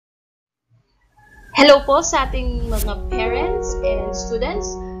Hello po sa ating mga parents and students.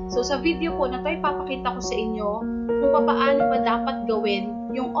 So sa video po na to, ipapakita ko sa inyo kung paano ba dapat gawin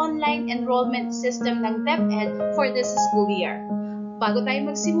yung online enrollment system ng Deped for this school year. Bago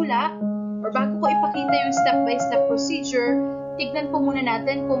tayo magsimula, or bago ko ipakita yung step-by-step procedure, tignan po muna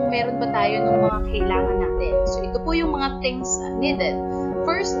natin kung meron ba tayo ng mga kailangan natin. So ito po yung mga things needed.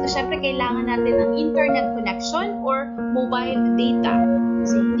 First, syempre kailangan natin ng internet connection or mobile data.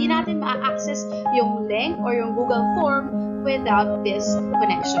 Kasi hindi natin ma-access yung link or yung Google form without this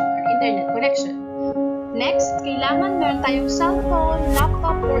connection or internet connection. Next, kailangan meron tayong cellphone,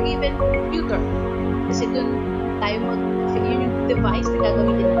 laptop, or even computer. Kasi dun tayo yun yung device na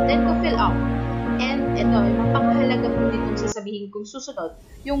gagamitin natin to fill out. And ito, yung napakahalaga po ditong sasabihin kung susunod,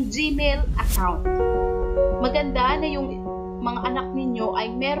 yung Gmail account. Maganda na yung mga anak ninyo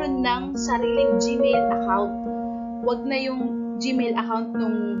ay meron ng sariling Gmail account. Huwag na yung Gmail account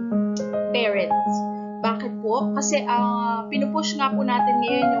ng parents. Bakit po? Kasi pinupush nga po natin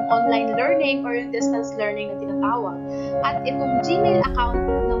ngayon yung online learning or yung distance learning na tinatawag. At itong Gmail account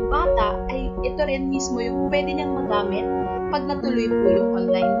ng bata ay ito rin mismo yung pwede niyang magamit pag natuloy po yung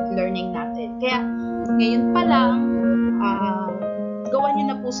online learning natin. Kaya ngayon pa lang, gawan niyo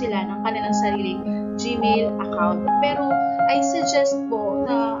na po sila ng kanilang sariling Gmail account. Pero I suggest po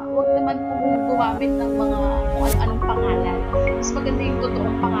na huwag naman po gumamit ng mga kung anong pangalan. Mas maganda yung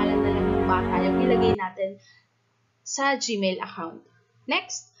totoong pangalan na lang ng bata yung ilagay natin sa Gmail account.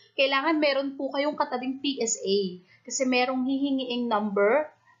 Next, kailangan meron po kayong katabing PSA. Kasi merong hihingiing number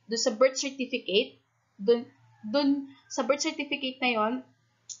doon sa birth certificate. Doon sa birth certificate na yon,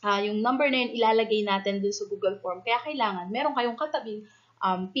 yung number na yun ilalagay natin doon sa Google Form. Kaya kailangan meron kayong katabing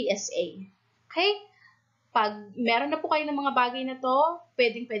PSA. Okay? Pag meron na po kayo ng mga bagay na to,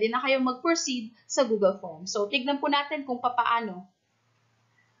 pwede na kayong mag-proceed sa Google Form. So, tignan po natin kung paano.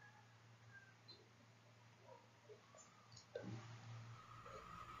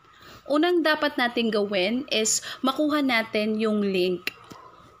 Unang dapat natin gawin is makuha natin yung link.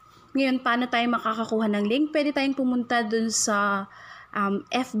 Ngayon, paano tayo makakakuha ng link? Pwede tayong pumunta dun sa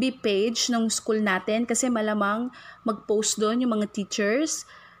FB page ng school natin kasi malamang mag-post doon yung mga teachers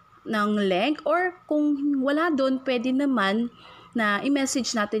ng link, or kung wala doon, pwede naman na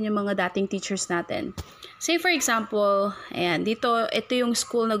i-message natin yung mga dating teachers natin. Say for example, ayan, dito, ito yung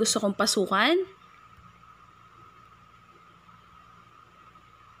school na gusto kong pasukan.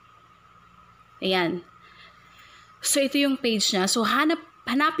 Ayan. So, ito yung page niya. So,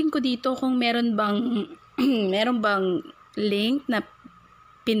 hanapin ko dito kung meron bang link na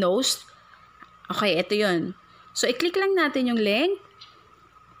pinost. Okay, ito yun. So, i-click lang natin yung link.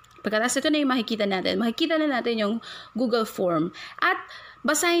 Pagkatapos ito na yung makikita natin. Makikita na natin yung Google Form. At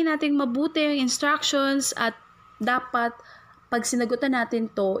basahin natin mabuti yung instructions at dapat pag sinagutan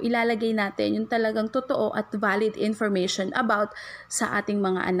natin to, ilalagay natin yung talagang totoo at valid information about sa ating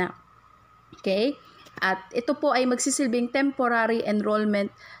mga anak. Okay? At ito po ay magsisilbing temporary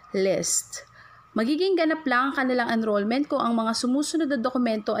enrollment list. Magiging ganap lang ang kanilang enrollment kung ang mga sumusunod na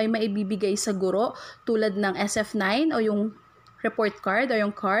dokumento ay maibibigay sa guro tulad ng SF9 o yung report card o yung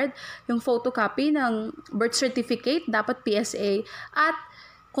card, yung photocopy ng birth certificate, dapat PSA, at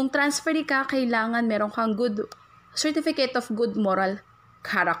kung transferee ka, kailangan meron kang good certificate of good moral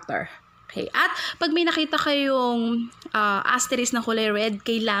character. Okay. At pag may nakita kayong asterisk na kulay red,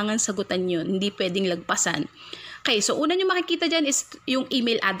 kailangan sagutan yun. Hindi pwedeng lagpasan. Okay, so una nyo makikita dyan is yung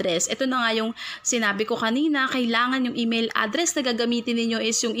email address. Ito na nga yung sinabi ko kanina, kailangan yung email address na gagamitin niyo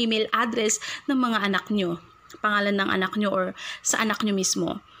is yung email address ng mga anak nyo. Pangalan ng anak nyo or sa anak nyo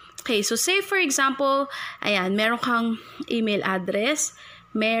mismo. Okay, so say for example, ayan, meron kang email address,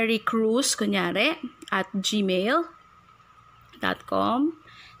 Mary Cruz, kunyari, at gmail.com.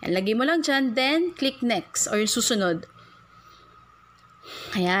 Ayan, lagay mo lang dyan, then click next or yung susunod.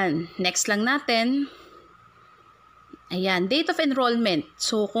 Ayan, next lang natin. Ayan, date of enrollment.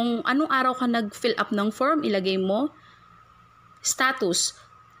 So, kung anong araw ka nag-fill up ng form, ilagay mo. Status.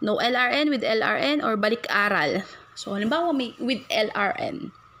 No LRN, with LRN, or balik-aral. So, halimbawa may with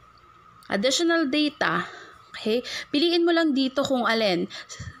LRN. Additional data. Okay? Piliin mo lang dito kung alin.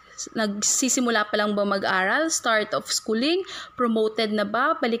 Nagsisimula pa lang ba mag-aral? Start of schooling? Promoted na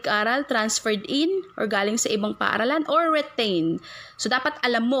ba? Balik-aral? Transferred in? Or galing sa ibang paaralan? Or retained? So, dapat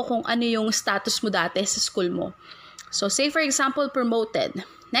alam mo kung ano yung status mo dati sa school mo. So, say for example, promoted.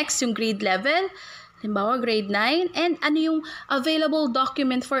 Next, yung grade level. Halimbawa, grade 9. And ano yung available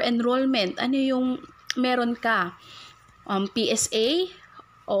document for enrollment? Ano yung meron ka? PSA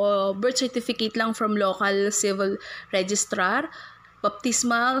o birth certificate lang from local civil registrar,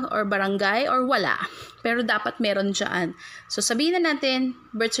 baptismal or barangay, or wala. Pero dapat meron dyan. So, sabihin na natin,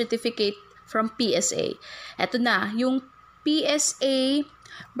 birth certificate from PSA. Ito na, yung PSA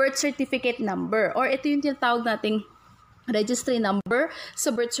birth certificate number, or ito yung tinatawag nating registry number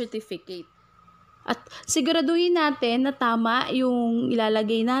sa birth certificate. At siguraduhin natin na tama yung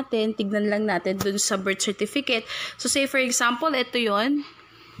ilalagay natin, tignan lang natin dun sa birth certificate. So say for example, ito yon.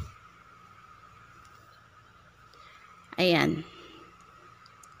 Ayan.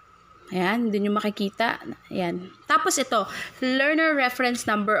 Ayan, dun yung makikita. Ayan. Tapos ito, learner reference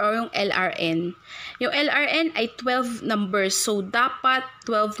number or yung LRN. Yung LRN ay 12 numbers. So, dapat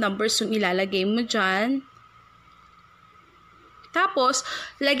 12 numbers yung ilalagay mo dyan. Tapos,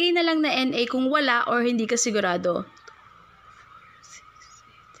 lagay na lang na NA kung wala or hindi ka sigurado.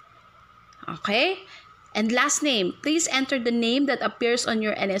 Okay? And last name. Please enter the name that appears on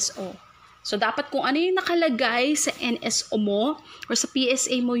your NSO. So, dapat kung ano yung nakalagay sa NSO mo or sa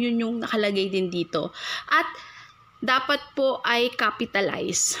PSA mo, yun yung nakalagay din dito. At, dapat po ay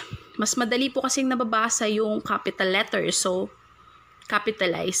capitalize. Mas madali po kasing nababasa yung capital letters. So,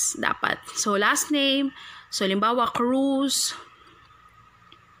 capitalize dapat. So, last name. So, limbawa, Cruz.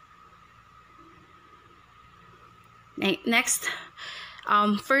 Next,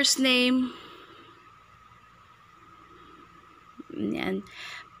 first name. Yan.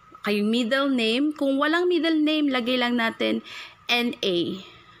 Kayong middle name. Kung walang middle name, lagay lang natin NA.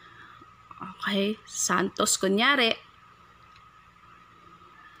 Okay. Santos, kunyari.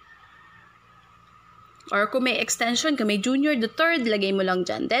 Or kung may extension, kung may junior, the third, lagay mo lang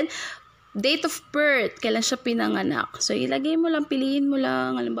dyan. Then, date of birth, kailan siya pinanganak. So, ilagay mo lang, piliin mo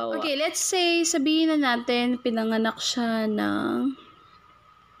lang. Halimbawa. Okay, let's say, sabihin na natin, pinanganak siya ng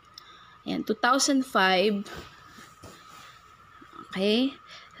 2005. Okay.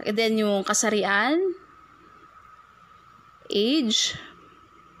 And then, yung kasarian, age.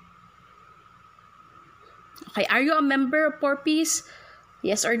 Okay, are you a member of 4Ps?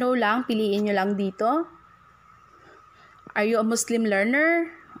 Yes or no lang, piliin nyo lang dito. Are you a Muslim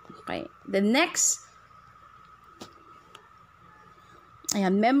learner? Okay, the next.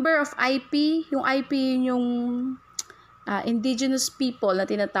 Ayan, member of IP. Yung IP yung indigenous people na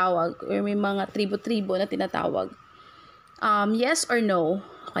tinatawag, or may mga tribo-tribo na tinatawag. Yes or no?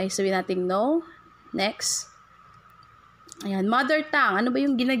 Okay, sabihin natin no. Next. Ayan, mother tongue. Ano ba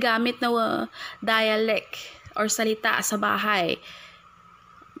yung ginagamit na dialect or salita sa bahay?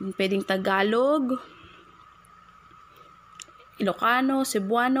 Pwedeng Tagalog, Ilocano,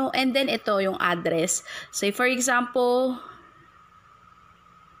 Cebuano, and then ito yung address. Say for example,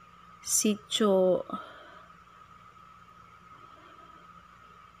 Sitio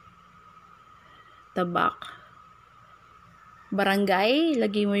Tabak. Barangay,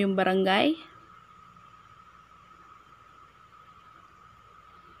 lagay mo yung barangay.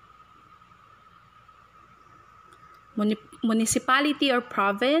 Municipality or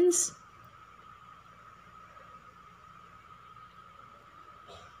province.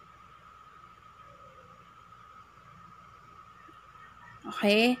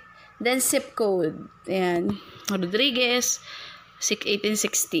 Okay. Then zip code. Ayan. Rodriguez,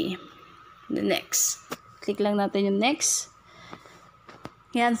 1860. The next. Click lang natin yung next.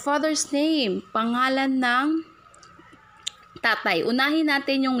 Yan, father's name, pangalan ng tatay. Unahin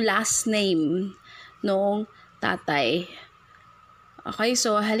natin yung last name ng tatay. Okay,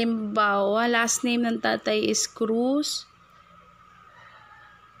 so halimbawa, last name ng tatay is Cruz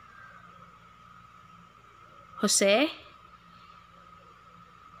Jose.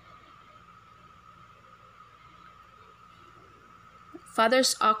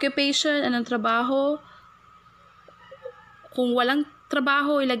 Father's occupation, anong trabaho? Kung walang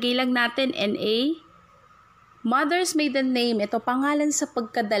trabaho, ilagay lang natin NA. Mother's maiden name, ito pangalan sa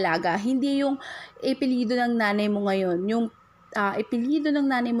pagkadalaga, hindi yung apelyido ng nanay mo ngayon, yung apelyido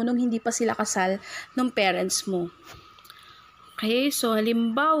ng nanay mo nung hindi pa sila kasal ng parents mo. Okay, so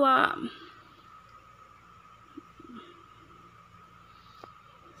halimbawa,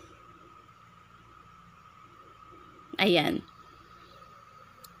 ayan.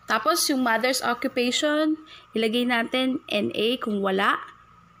 Tapos, yung mother's occupation, ilagay natin NA kung wala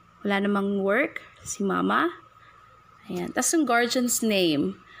namang work, si mama. Ayan. Tapos, yung guardian's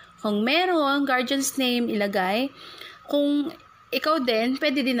name. Kung meron, guardian's name, ilagay. Kung ikaw din,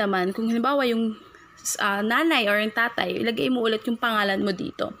 pwede din naman. Kung halimbawa, yung nanay or yung tatay, ilagay mo ulit yung pangalan mo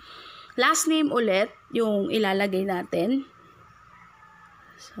dito. Last name ulit, yung ilalagay natin.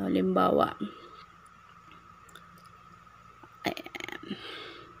 So, halimbawa. Ayan.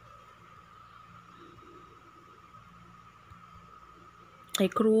 Kay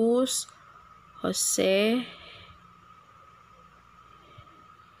Cruz, Jose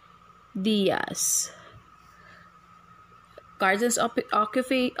Diaz. guardian's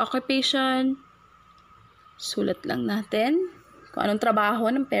occupation. Sulat lang natin kung anong trabaho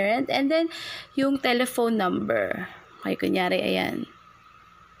ng parent. And then, yung telephone number. Okay, kunyari, ayan.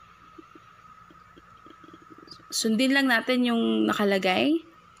 Sundin lang natin yung nakalagay.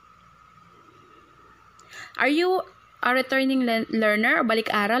 Are you a returning learner o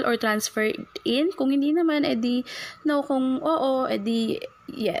balik-aral or transferred in? Kung hindi naman, edi no. Kung oo, edi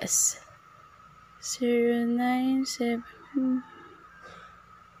yes. 097.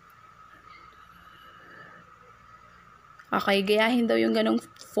 Okay, gayahin daw yung ganong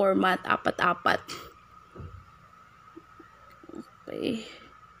format, 4-4. Okay.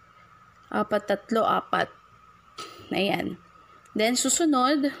 4-3-4. Ayan. Then,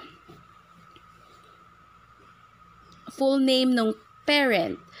 susunod, full name ng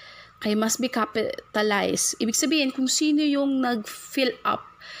parent. Okay, must be capitalized. Ibig sabihin, kung sino yung nag-fill up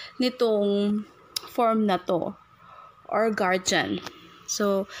nitong form na to, or guardian.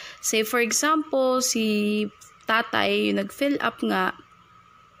 So, say for example, si tatay yung nag-fill up nga.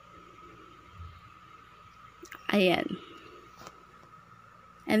 Ayan.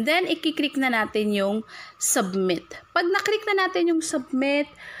 And then, i-click na natin yung submit. Pag na-click na natin yung submit,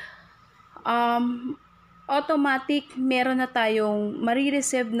 automatic, meron na tayong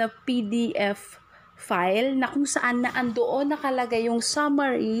marireceive na PDF file na kung saan na andoon nakalagay yung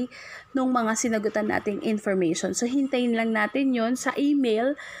summary ng mga sinagutan nating information. So, hintayin lang natin yon sa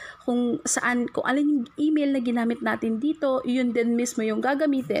email kung alin yung email na ginamit natin dito, yun din mismo yung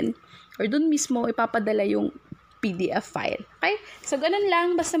gagamitin or dun mismo ipapadala yung PDF file. Okay? So, ganun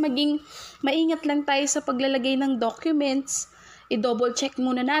lang. Basta maingat lang tayo sa paglalagay ng documents. I-double check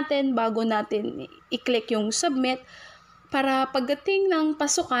muna natin bago natin i-click yung submit para pagdating ng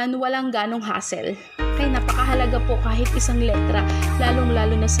pasukan, walang ganong hassle. Okay? Napakahalaga po kahit isang letra,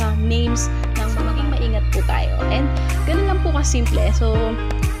 lalong-lalo na sa names ng maging maingat po tayo. And ganun lang po kasimple. So,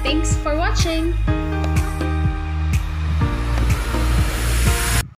 thanks for watching!